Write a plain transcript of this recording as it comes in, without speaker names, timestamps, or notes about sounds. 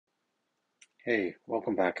Hey,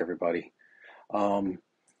 welcome back, everybody. Um,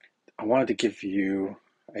 I wanted to give you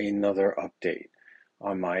another update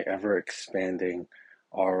on my ever expanding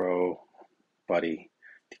RO buddy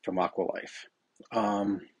from Aqualife.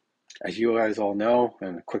 Um, as you guys all know,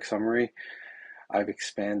 and a quick summary, I've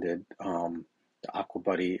expanded the Aqua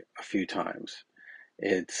Buddy a few times.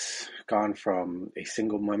 It's gone from a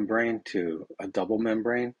single membrane to a double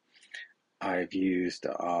membrane. I've used,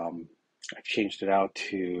 I've changed it out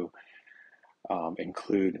to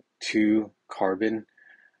include two carbon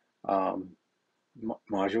um,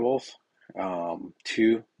 modules,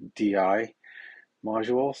 two DI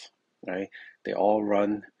modules, right? They all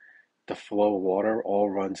run, the flow of water all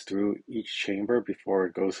runs through each chamber before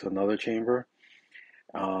it goes to another chamber.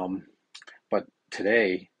 Um, but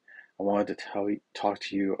today, I wanted to talk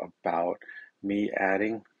to you about me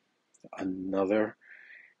adding another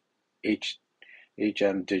H,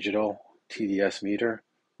 HM digital TDS meter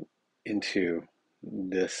into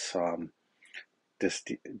this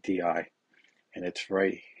DI, and it's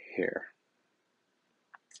right here.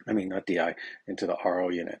 I mean, not DI, into the RO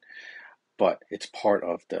unit, but it's part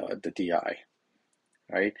of the DI,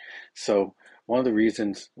 right? So one of the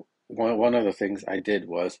reasons, one of the things I did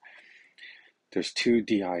was there's two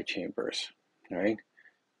DI chambers, right?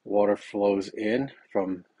 Water flows in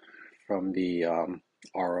from the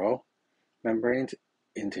RO membranes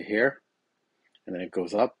into here, and then it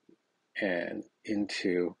goes up and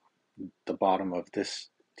into the bottom of this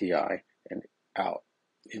DI and out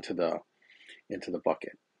into the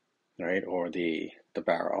bucket, right, or the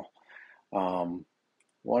barrel. Um,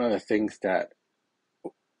 One of the things that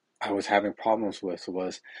I was having problems with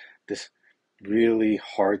was this really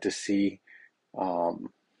hard to see um,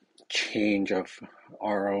 change of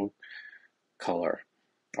RO color,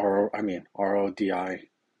 RODI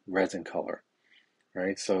resin color,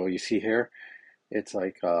 right? So you see here, it's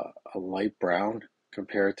like a light brown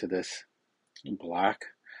compared to this black,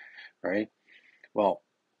 right? Well,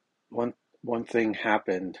 one one thing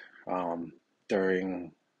happened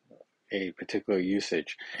during a particular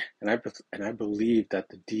usage, and I believe that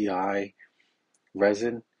the DI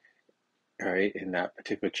resin, right, in that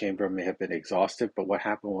particular chamber may have been exhausted. But what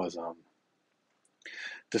happened was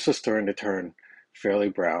this was starting to turn fairly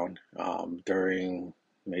brown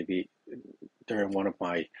maybe during one of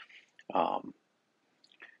my um,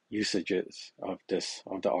 usages of the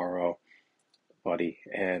RO buddy.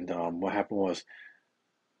 And what happened was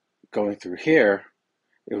going through here,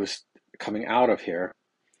 it was coming out of here.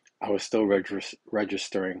 I was still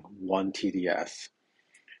registering one TDS,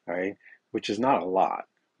 right, which is not a lot,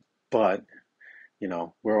 but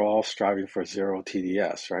we're all striving for zero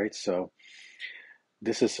TDS, right? So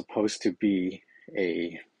this is supposed to be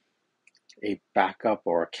a backup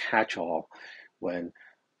or a catch-all when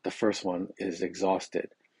the first one is exhausted,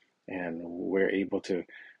 and we're able to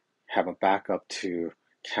have a backup to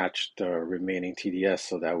catch the remaining TDS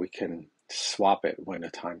so that we can swap it when the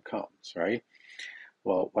time comes, right?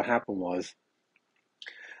 Well, what happened was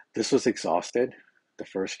this was exhausted, the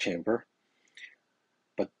first chamber,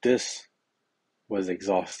 but this was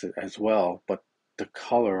exhausted as well, but the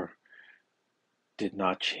color did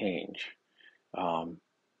not change um,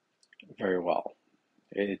 very well.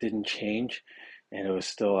 It didn't change, and it was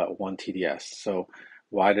still at one TDS. So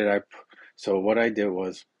why did I? So what I did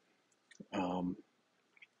was um,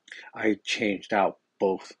 I changed out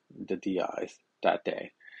both the DIs that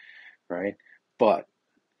day, right? But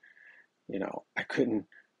I couldn't.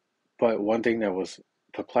 But one thing that was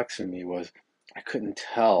perplexing me was I couldn't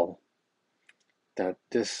tell that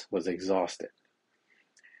this was exhausted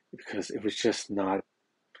because it was just not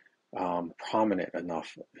prominent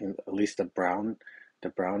enough. At least the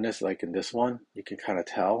brownness, like in this one, you can kind of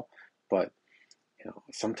tell, but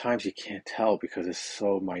sometimes you can't tell because it's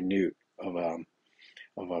so minute of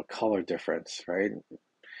a color difference, right?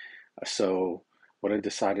 So what I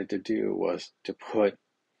decided to do was to put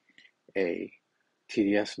a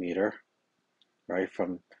TDS meter, right,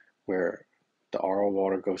 from where the RO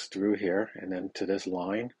water goes through here and then to this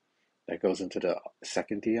line that goes into the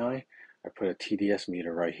second DI. I put a TDS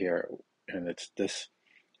meter right here, and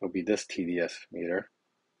it'll be this TDS meter,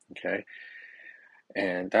 okay?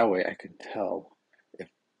 And that way I can tell if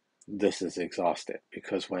this is exhausted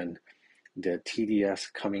because when the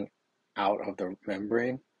TDS coming out of the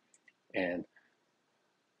membrane and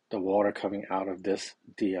the water coming out of this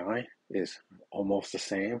DI is almost the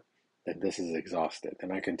same, then this is exhausted,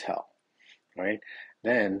 and I can tell, right?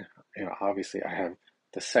 Then, obviously I have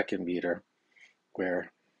the second meter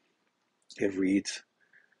where it reads,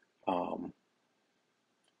 um,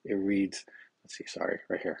 let's see, sorry,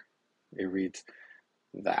 right here. It reads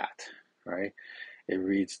that, right? it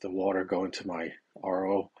reads the water going to my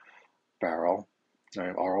RO barrel, my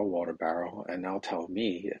RO water barrel, and now tell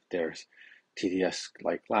me if there's TDS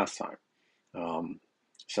like last time.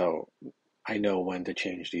 So I know when to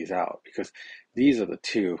change these out, because these are the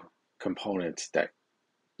two components that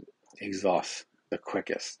exhaust the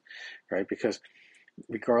quickest, right? Because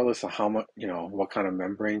regardless of how much, what kind of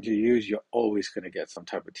membranes you use, you're always going to get some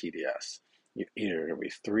type of TDS. You either going to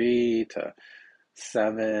be 3 to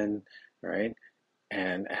 7, right?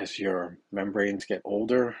 And as your membranes get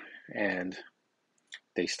older and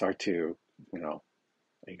they start to,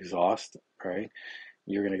 exhaust, right?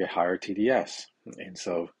 You're going to get higher TDS. And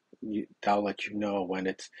so that'll let you know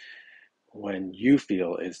when you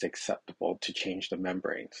feel it's acceptable to change the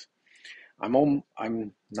membranes. I'm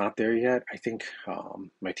not there yet. I think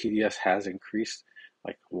my TDS has increased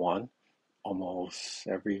like one almost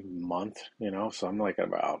every month, So I'm like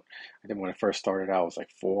about, I think when I first started out, I was like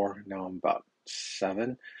 4. Now I'm about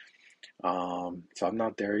 7. So I'm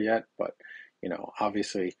not there yet, but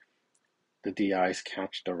obviously the DIs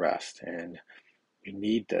catch the rest, and you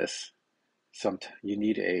need this. You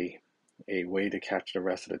need a way to catch the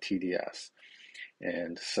rest of the TDS.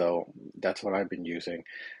 And so that's what I've been using.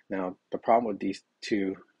 Now, the problem with these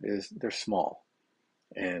two is they're small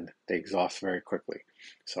and they exhaust very quickly.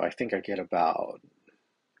 So I think I get about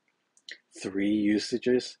 3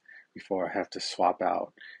 usages before I have to swap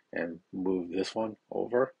out and move this one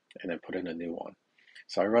over and then put in a new one.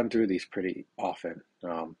 So I run through these pretty often.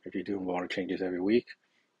 If you're doing water changes every week,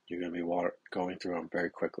 you're going to be going through them very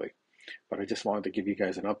quickly. But I just wanted to give you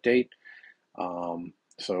guys an update.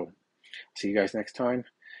 So see you guys next time.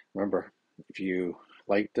 Remember, if you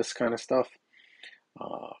like this kind of stuff,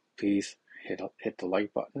 please hit the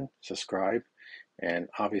like button, subscribe, and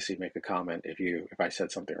obviously make a comment if I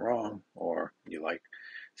said something wrong or you like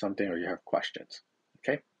something or you have questions.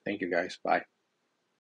 Okay, thank you guys. Bye.